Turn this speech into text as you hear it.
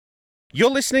You're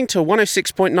listening to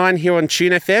 106.9 here on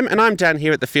Tune FM, and I'm down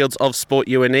here at the fields of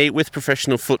SportUNE with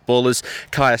professional footballers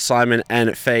Kyah Simon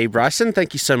and Faye Bryson.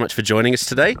 Thank you so much for joining us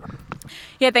today.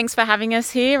 Yeah, thanks for having us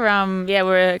here.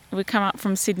 We come up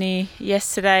from Sydney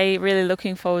yesterday. Really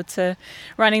looking forward to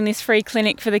running this free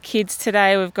clinic for the kids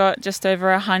today. We've got just over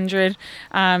 100,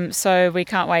 so we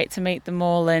can't wait to meet them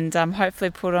all and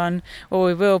hopefully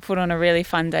we will put on a really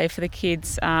fun day for the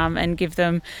kids and give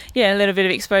them a little bit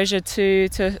of exposure to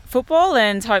football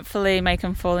and hopefully make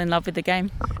them fall in love with the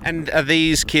game. And are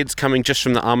these kids coming just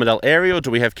from the Armidale area, or do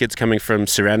we have kids coming from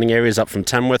surrounding areas, up from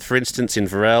Tamworth, for instance,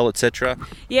 Inverell, etc.?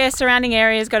 Yeah, surrounding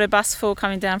areas. Got a bus full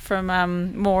coming down from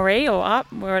Moree or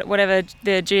up, whatever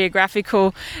the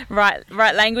geographical right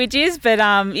language is. But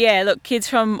kids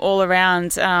from all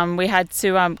around. We had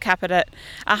to cap it at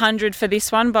 100 for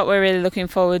this one, but we're really looking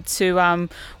forward to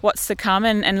what's to come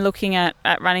and looking at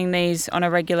running these on a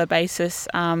regular basis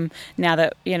now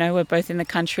that we're both in the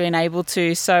country and able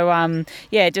to. So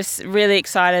just really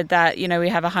excited that we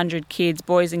have 100 kids,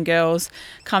 boys and girls,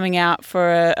 coming out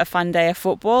for a fun day of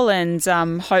football and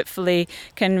hopefully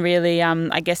can really,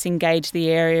 engage the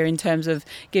area in terms of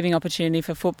giving opportunity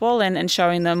for football and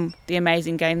showing them the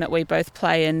amazing game that we both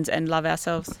play and love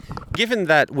ourselves. Given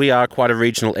that we are quite a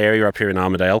regional area up here in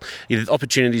Armidale,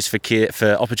 opportunities for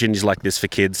opportunities like this for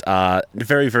kids are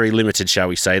very, very limited, shall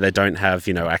we say. They don't have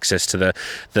access to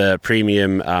the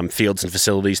premium fields and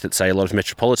facilities that, say, a lot of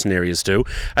metropolitan areas do.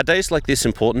 Are days like this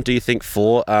important, do you think,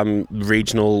 for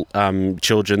regional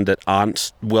children that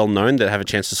aren't well known, that have a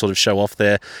chance to sort of show off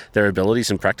their abilities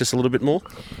and practice a little bit more?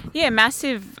 Yeah,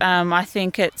 massive. I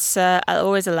think it's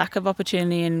always a lack of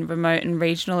opportunity in remote and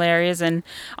regional areas, and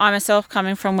I myself,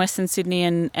 coming from Western Sydney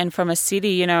and from a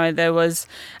city, there was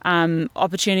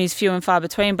opportunities few and far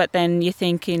between, but then you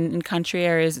think in country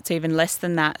areas it's even less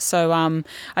than that. So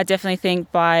I definitely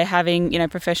think by having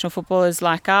professional footballers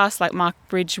like us, like Mark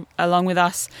Bridge along with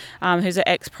us, who's an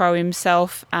ex-pro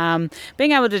himself,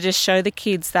 being able to just show the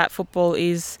kids that football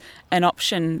is an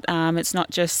option. It's not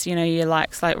just your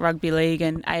likes like rugby league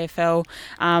and AFL.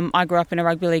 I grew up in a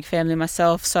rugby league family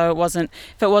myself, so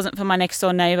if it wasn't for my next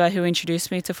door neighbour who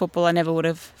introduced me to football, I never would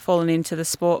have fallen into the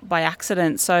sport by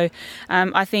accident. So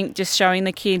I think just showing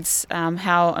the kids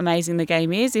how amazing the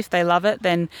game is. If they love it,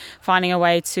 then finding a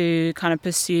way to kind of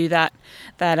pursue that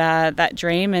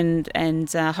dream and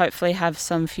hopefully have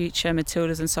some future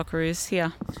Matildas and Socceroos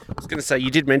here. I was going to say,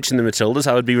 you did mention the Matildas.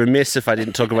 I would be remiss if I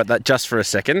didn't talk about that just for a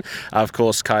second. Of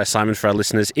course, Kyah Simon, for our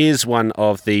listeners, is one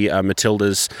of the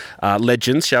Matildas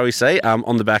legends, shall we say,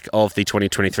 on the back of the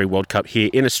 2023 World Cup here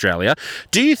in Australia.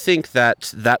 Do you think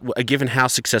that given how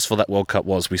successful that World Cup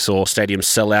was, we saw stadiums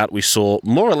sell out, we saw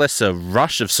more or less a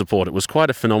rush of support. It was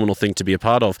quite a phenomenal thing to be a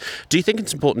part of. Do you think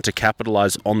it's important to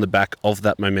capitalise on the back of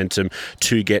that momentum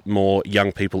to get more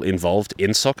young people involved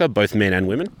in soccer, both men and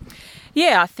women?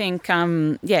 Yeah, I think,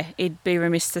 it'd be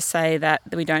remiss to say that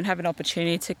we don't have an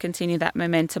opportunity to continue that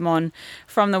momentum on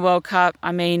from the World Cup.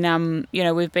 I mean,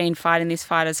 we've been fighting this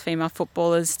fight as female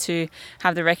footballers to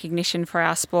have the recognition for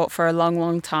our sport for a long,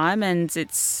 long time. And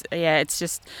it's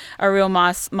just a real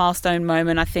milestone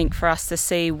moment, I think, for us to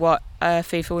see what a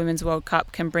FIFA Women's World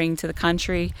Cup can bring to the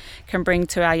country, can bring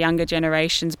to our younger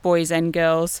generations, boys and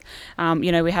girls.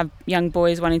 We have young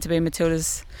boys wanting to be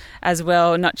Matildas as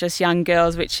well, not just young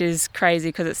girls, which is crazy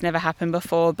because it's never happened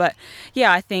before. But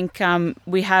yeah, I think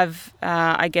we have,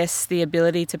 the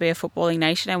ability to be a footballing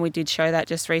nation, and we did show that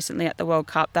just recently at the World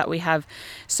Cup, that we have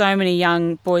so many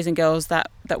young boys and girls that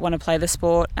want to play the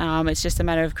sport. It's just a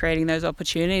matter of creating those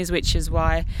opportunities, which is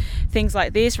why things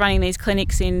like this, running these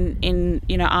clinics in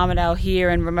Armidale here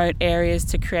and remote areas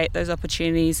to create those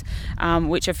opportunities,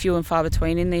 which are few and far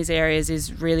between in these areas,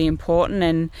 is really important.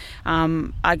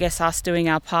 And I guess us doing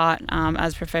our part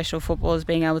as professional footballers,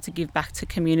 being able to give back to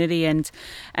community and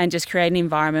just create an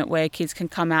environment where kids can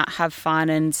come out, have fun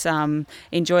and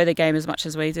enjoy the game as much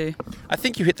as we do. I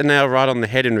think you hit the nail right on the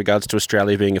head in regards to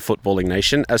Australia being a footballing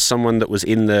nation. As someone that was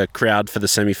in the crowd for the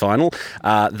semi-final,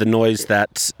 the noise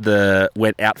that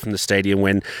went out from the stadium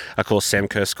when, of course, Sam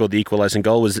Kerr scored the equalising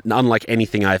goal was unlike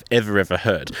anything I've ever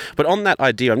heard. But on that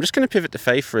idea, I'm just going to pivot to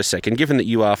Faye for a second. Given that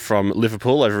you are from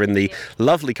Liverpool, over in the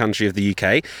lovely country of the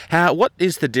UK, what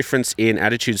is the difference in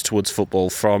attitudes towards football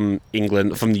from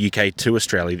England, from the UK to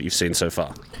Australia that you've seen so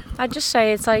far? I'd just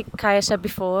say it's like Kyah said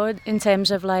before, in terms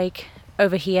of like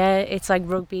over here, it's like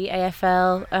rugby,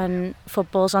 AFL and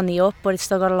football's on the up, but it's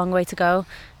still got a long way to go.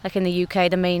 Like in the UK,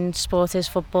 the main sport is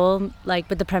football, like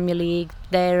with the Premier League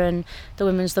there and the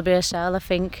women's WSL. I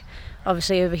think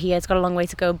obviously over here it's got a long way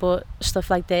to go, but stuff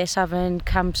like this, having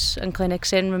camps and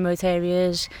clinics in remote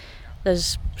areas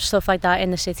there's stuff like that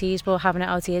in the cities, but having it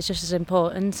out here is just as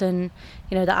important. And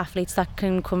you know, the athletes that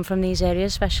can come from these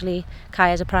areas, especially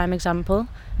Kyah is a prime example.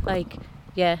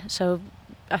 So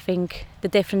I think the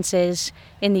difference is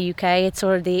in the UK it's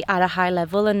already at a high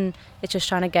level, and it's just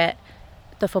trying to get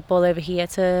the football over here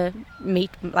to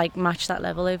match that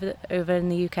level over in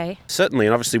the UK. Certainly,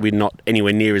 and obviously we're not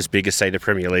anywhere near as big as, say, the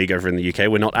Premier League over in the UK.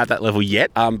 We're not at that level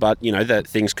yet, but you know that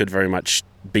things could very much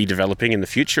be developing in the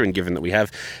future, and given that we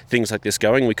have things like this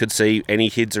going, we could see any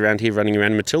kids around here running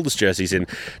around in Matildas jerseys in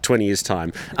 20 years'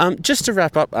 time. Just to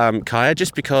wrap up, Kyah,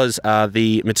 just because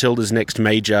the Matildas' next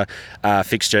major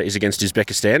fixture is against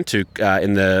Uzbekistan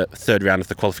in the third round of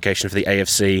the qualification for the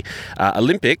AFC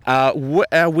Olympic,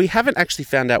 we haven't actually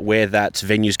found out where that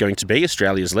venue is going to be,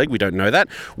 Australia's leg. We don't know that.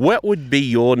 What would be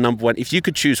your number one, if you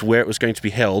could choose where it was going to be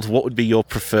held, what would be your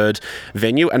preferred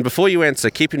venue? And before you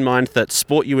answer, keep in mind that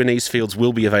SportUNE's fields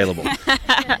will be available.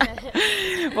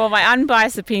 Well, my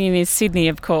unbiased opinion is Sydney,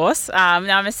 of course. Now,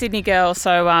 I'm a Sydney girl,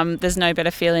 so there's no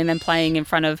better feeling than playing in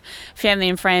front of family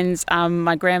and friends.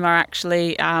 My grandma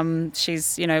actually,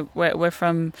 she's, you know, we're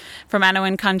from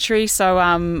Anawan country, so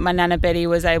my Nana Betty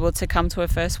was able to come to her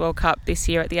first World Cup this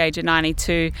year at the age of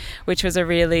 92, which was a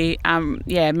really,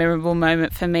 memorable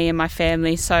moment for me and my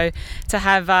family. So to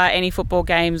have any football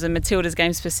games, and Matildas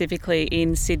games specifically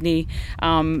in Sydney,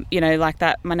 like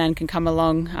that, my Nan can come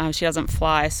along. She doesn't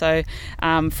fly, so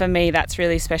for me that's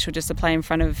really special, just to play in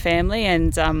front of a family,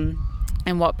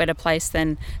 and what better place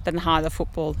than Highler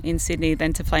football in Sydney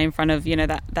than to play in front of, you know,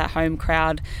 that home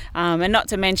crowd, and not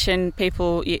to mention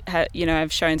people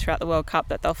have shown throughout the World Cup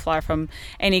that they'll fly from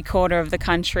any corner of the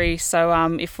country. So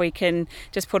if we can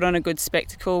just put on a good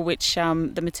spectacle, which the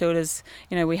Matildas,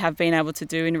 you know, we have been able to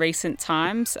do in recent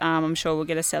times, I'm sure we'll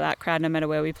get a sellout crowd no matter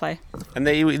where we play. And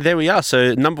there we are.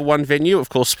 So number one venue, of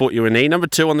course, SportUNE. Number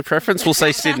two on the preference, we'll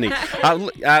say Sydney.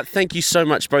 Thank you so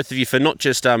much, both of you, for not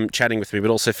just chatting with me, but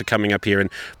also for coming up here and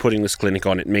putting this clinic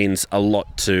on. It means a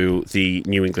lot to the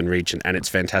New England region, and it's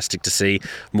fantastic to see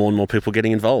more and more people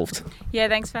getting involved. Yeah,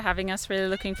 thanks for having us. Really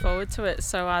looking forward to it.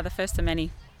 So the first of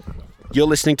many. You're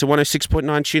listening to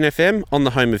 106.9 Tune FM on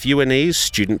the home of UNE's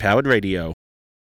student-powered radio.